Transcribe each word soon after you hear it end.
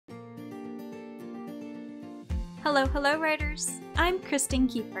Hello writers! I'm Kristen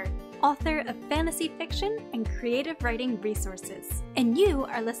Kiefer, author of fantasy fiction and creative writing resources, and you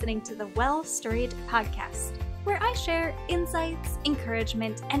are listening to the Well Storied podcast, where I share insights,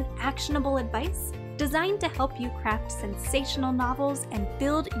 encouragement, and actionable advice designed to help you craft sensational novels and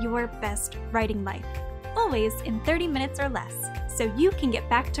build your best writing life, always in 30 minutes or less, so you can get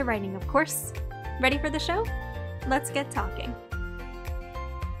back to writing, of course. Ready for the show? Let's get talking.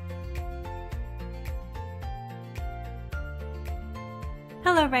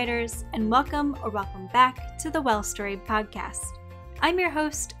 Hello writers, and welcome back to the Well Storied podcast. I'm your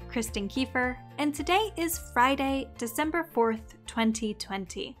host, Kristen Kiefer, and today is Friday, December 4th,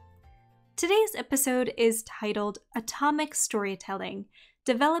 2020. Today's episode is titled Atomic Storytelling,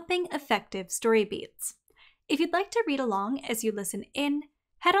 Developing Effective Story Beats. If you'd like to read along as you listen in,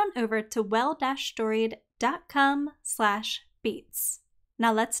 head on over to well-storied.com/beats.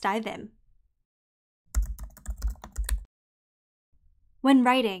 Now let's dive in. When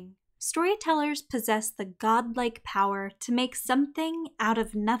writing, storytellers possess the godlike power to make something out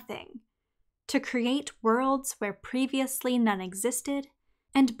of nothing, to create worlds where previously none existed,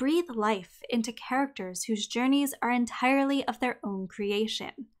 and breathe life into characters whose journeys are entirely of their own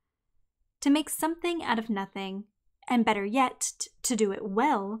creation. To make something out of nothing, and better yet, to do it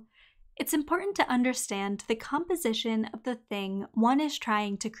well, it's important to understand the composition of the thing one is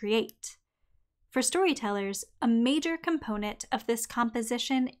trying to create. For storytellers, a major component of this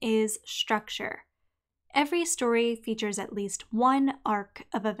composition is structure. Every story features at least one arc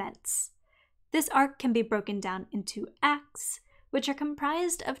of events. This arc can be broken down into acts, which are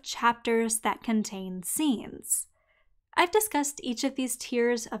comprised of chapters that contain scenes. I've discussed each of these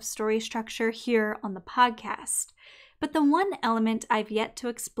tiers of story structure here on the podcast, but the one element I've yet to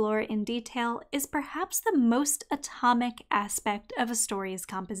explore in detail is perhaps the most atomic aspect of a story's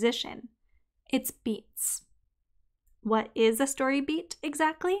composition. It's beats. What is a story beat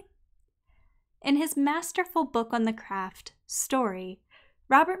exactly? In his masterful book on the craft, Story,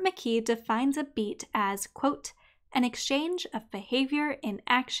 Robert McKee defines a beat as, quote, an exchange of behavior in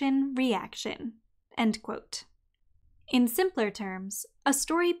action-reaction, end quote. In simpler terms, a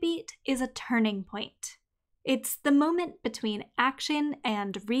story beat is a turning point. It's the moment between action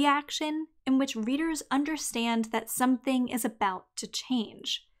and reaction in which readers understand that something is about to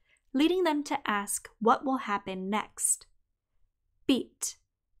change, leading them to ask what will happen next. Beat.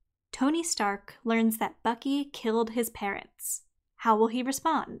 Tony Stark learns that Bucky killed his parents. How will he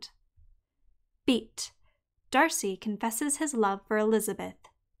respond? Beat. Darcy confesses his love for Elizabeth.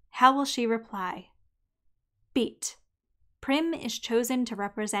 How will she reply? Beat. Prim is chosen to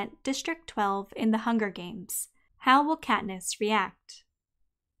represent District 12 in the Hunger Games. How will Katniss react?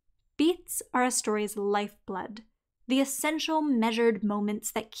 Beats are a story's lifeblood, the essential measured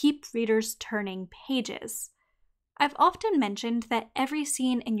moments that keep readers turning pages. I've often mentioned that every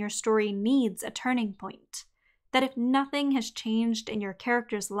scene in your story needs a turning point, that if nothing has changed in your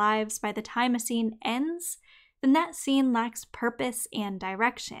characters' lives by the time a scene ends, then that scene lacks purpose and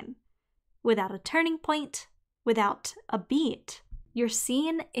direction. Without a turning point, without a beat, your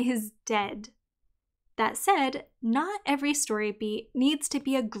scene is dead. That said, not every story beat needs to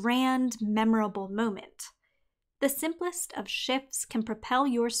be a grand, memorable moment. The simplest of shifts can propel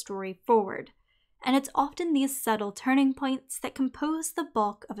your story forward, and it's often these subtle turning points that compose the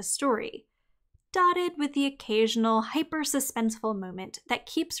bulk of a story, dotted with the occasional hyper-suspenseful moment that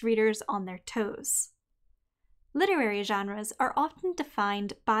keeps readers on their toes. Literary genres are often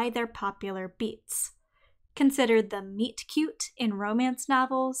defined by their popular beats. Consider the meet-cute in romance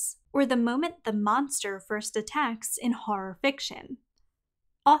novels, or the moment the monster first attacks in horror fiction.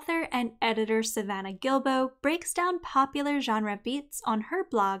 Author and editor Savannah Gilbo breaks down popular genre beats on her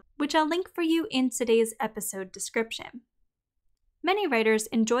blog, which I'll link for you in today's episode description. Many writers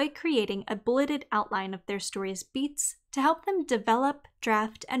enjoy creating a bulleted outline of their story's beats to help them develop,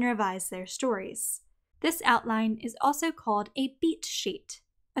 draft, and revise their stories. This outline is also called a beat sheet,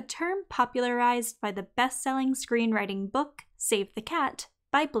 a term popularized by the best-selling screenwriting book Save the Cat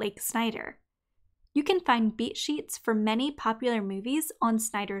by Blake Snyder. You can find beat sheets for many popular movies on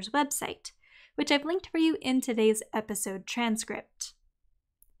Snyder's website, which I've linked for you in today's episode transcript.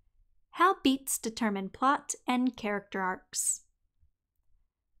 How beats determine plot and character arcs.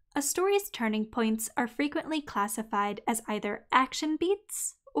 A story's turning points are frequently classified as either action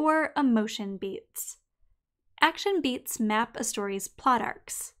beats or emotion beats. Action beats map a story's plot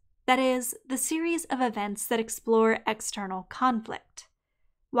arcs, that is, the series of events that explore external conflict,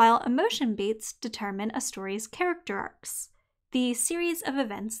 while emotion beats determine a story's character arcs, the series of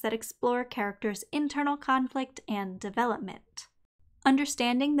events that explore characters' internal conflict and development.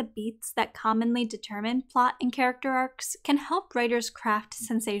 Understanding the beats that commonly determine plot and character arcs can help writers craft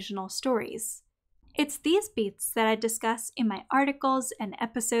sensational stories. It's these beats that I discuss in my articles and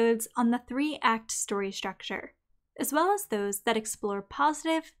episodes on the 3-act story structure, as well as those that explore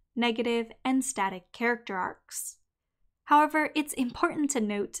positive, negative, and static character arcs. However, it's important to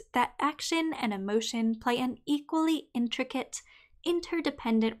note that action and emotion play an equally intricate,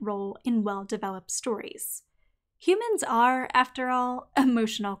 interdependent role in well-developed stories. Humans are, after all,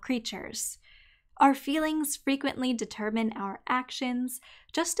 emotional creatures. Our feelings frequently determine our actions,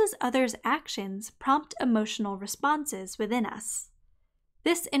 just as others' actions prompt emotional responses within us.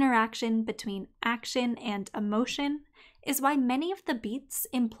 This interaction between action and emotion is why many of the beats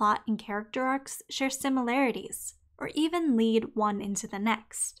in plot and character arcs share similarities, or even lead one into the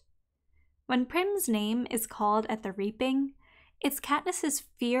next. When Prim's name is called at the reaping, it's Katniss's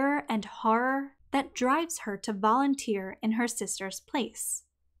fear and horror that drives her to volunteer in her sister's place.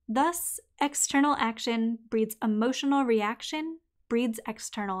 Thus, external action breeds emotional reaction, breeds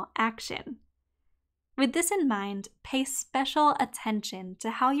external action. With this in mind, pay special attention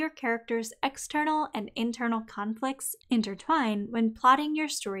to how your character's external and internal conflicts intertwine when plotting your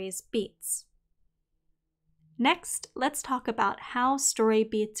story's beats. Next, let's talk about how story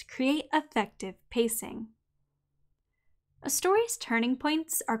beats create effective pacing. A story's turning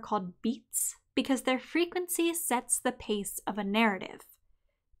points are called beats because their frequency sets the pace of a narrative.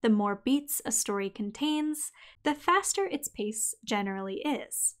 The more beats a story contains, the faster its pace generally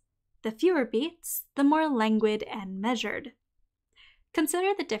is. The fewer beats, the more languid and measured.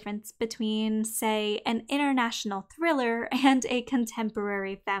 Consider the difference between, say, an international thriller and a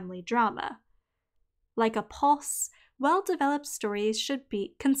contemporary family drama. Like a pulse, well-developed stories should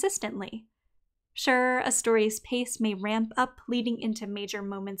beat consistently. Sure, a story's pace may ramp up leading into major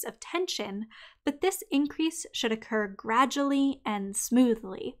moments of tension, but this increase should occur gradually and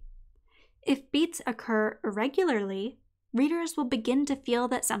smoothly. If beats occur irregularly, readers will begin to feel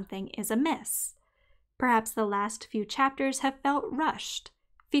that something is amiss. Perhaps the last few chapters have felt rushed,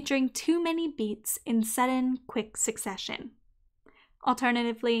 featuring too many beats in sudden, quick succession.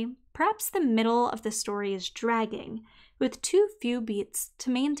 Alternatively, perhaps the middle of the story is dragging, with too few beats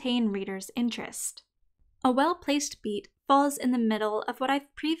to maintain readers' interest. A well-placed beat falls in the middle of what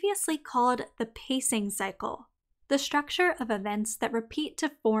I've previously called the pacing cycle, the structure of events that repeat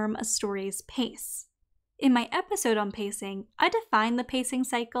to form a story's pace. In my episode on pacing, I define the pacing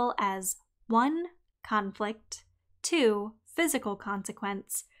cycle as 1. Conflict, 2. Physical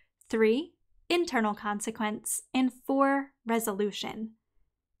consequence, 3. Internal consequence, and 4. Resolution.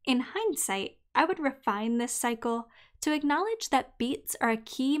 In hindsight, I would refine this cycle to acknowledge that beats are a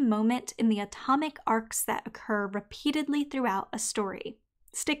key moment in the atomic arcs that occur repeatedly throughout a story.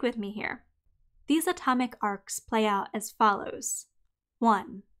 Stick with me here. These atomic arcs play out as follows.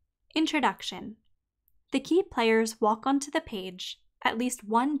 1. Introduction. The key players walk onto the page, at least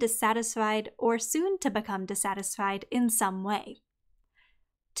one dissatisfied or soon to become dissatisfied in some way.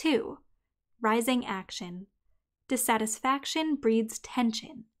 2. Rising action. Dissatisfaction breeds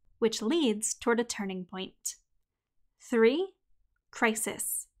tension, which leads toward a turning point. 3.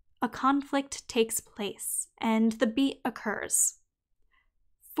 Crisis. A conflict takes place, and the beat occurs.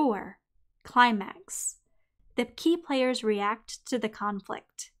 4. Climax. The key players react to the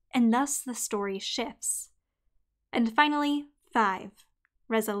conflict, and thus the story shifts. And finally, 5.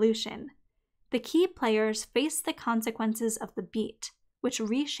 Resolution. The key players face the consequences of the beat, which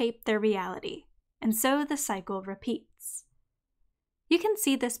reshape their reality, and so the cycle repeats. You can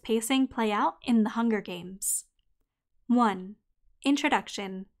see this pacing play out in The Hunger Games. 1.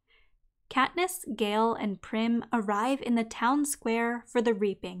 Introduction. Katniss, Gale, and Prim arrive in the town square for the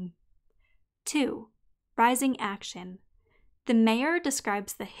reaping. 2. Rising action. The mayor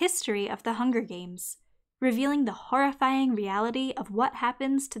describes the history of the Hunger Games, revealing the horrifying reality of what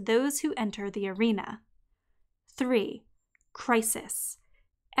happens to those who enter the arena. 3. Crisis.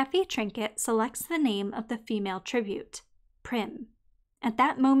 Effie Trinket selects the name of the female tribute, Prim. At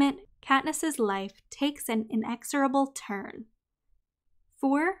that moment, Katniss's life takes an inexorable turn.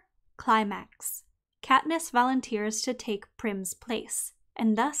 4. Climax. Katniss volunteers to take Prim's place,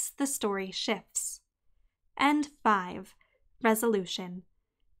 and thus the story shifts. And 5. Resolution.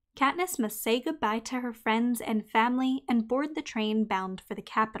 Katniss must say goodbye to her friends and family and board the train bound for the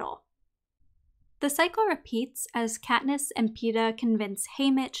capital. The cycle repeats as Katniss and Peeta convince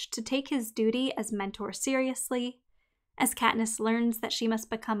Haymitch to take his duty as mentor seriously, as Katniss learns that she must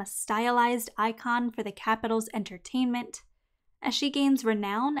become a stylized icon for the capital's entertainment, as she gains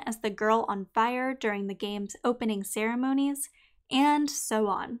renown as the girl on fire during the game's opening ceremonies, and so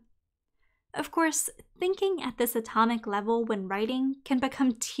on. Of course, thinking at this atomic level when writing can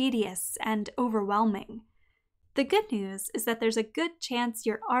become tedious and overwhelming. The good news is that there's a good chance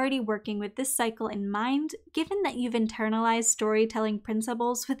you're already working with this cycle in mind, given that you've internalized storytelling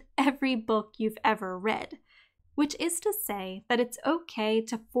principles with every book you've ever read, which is to say that it's okay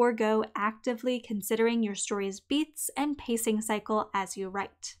to forego actively considering your story's beats and pacing cycle as you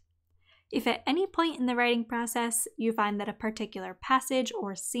write. If at any point in the writing process you find that a particular passage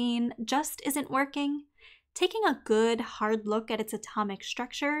or scene just isn't working, taking a good, hard look at its atomic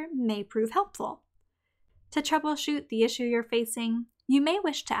structure may prove helpful. To troubleshoot the issue you're facing, you may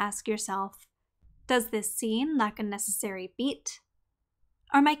wish to ask yourself, does this scene lack a necessary beat?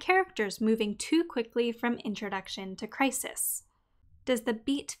 Are my characters moving too quickly from introduction to crisis? Does the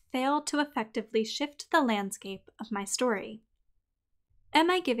beat fail to effectively shift the landscape of my story? Am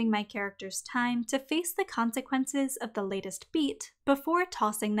I giving my characters time to face the consequences of the latest beat before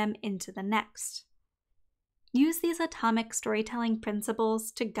tossing them into the next? Use these atomic storytelling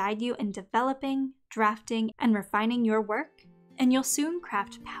principles to guide you in developing, drafting, and refining your work, and you'll soon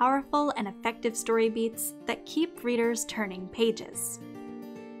craft powerful and effective story beats that keep readers turning pages.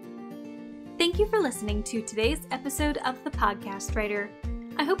 Thank you for listening to today's episode of The Podcast Writer.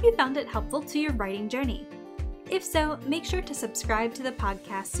 I hope you found it helpful to your writing journey. If so, make sure to subscribe to the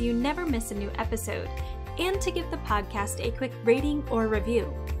podcast so you never miss a new episode, and to give the podcast a quick rating or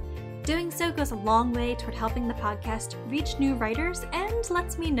review. Doing so goes a long way toward helping the podcast reach new writers and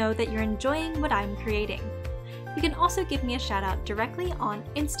lets me know that you're enjoying what I'm creating. You can also give me a shout out directly on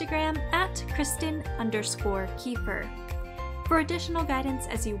Instagram at Kristen_Kiefer. For additional guidance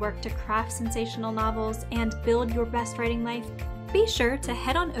as you work to craft sensational novels and build your best writing life, be sure to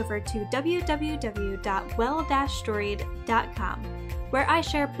head on over to www.well-storied.com, where I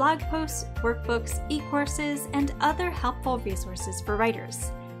share blog posts, workbooks, e-courses, and other helpful resources for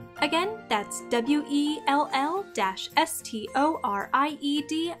writers. Again, that's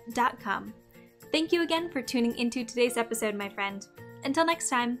well-storied.com. Thank you again for tuning into today's episode, my friend. Until next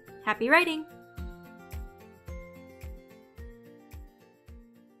time, happy writing!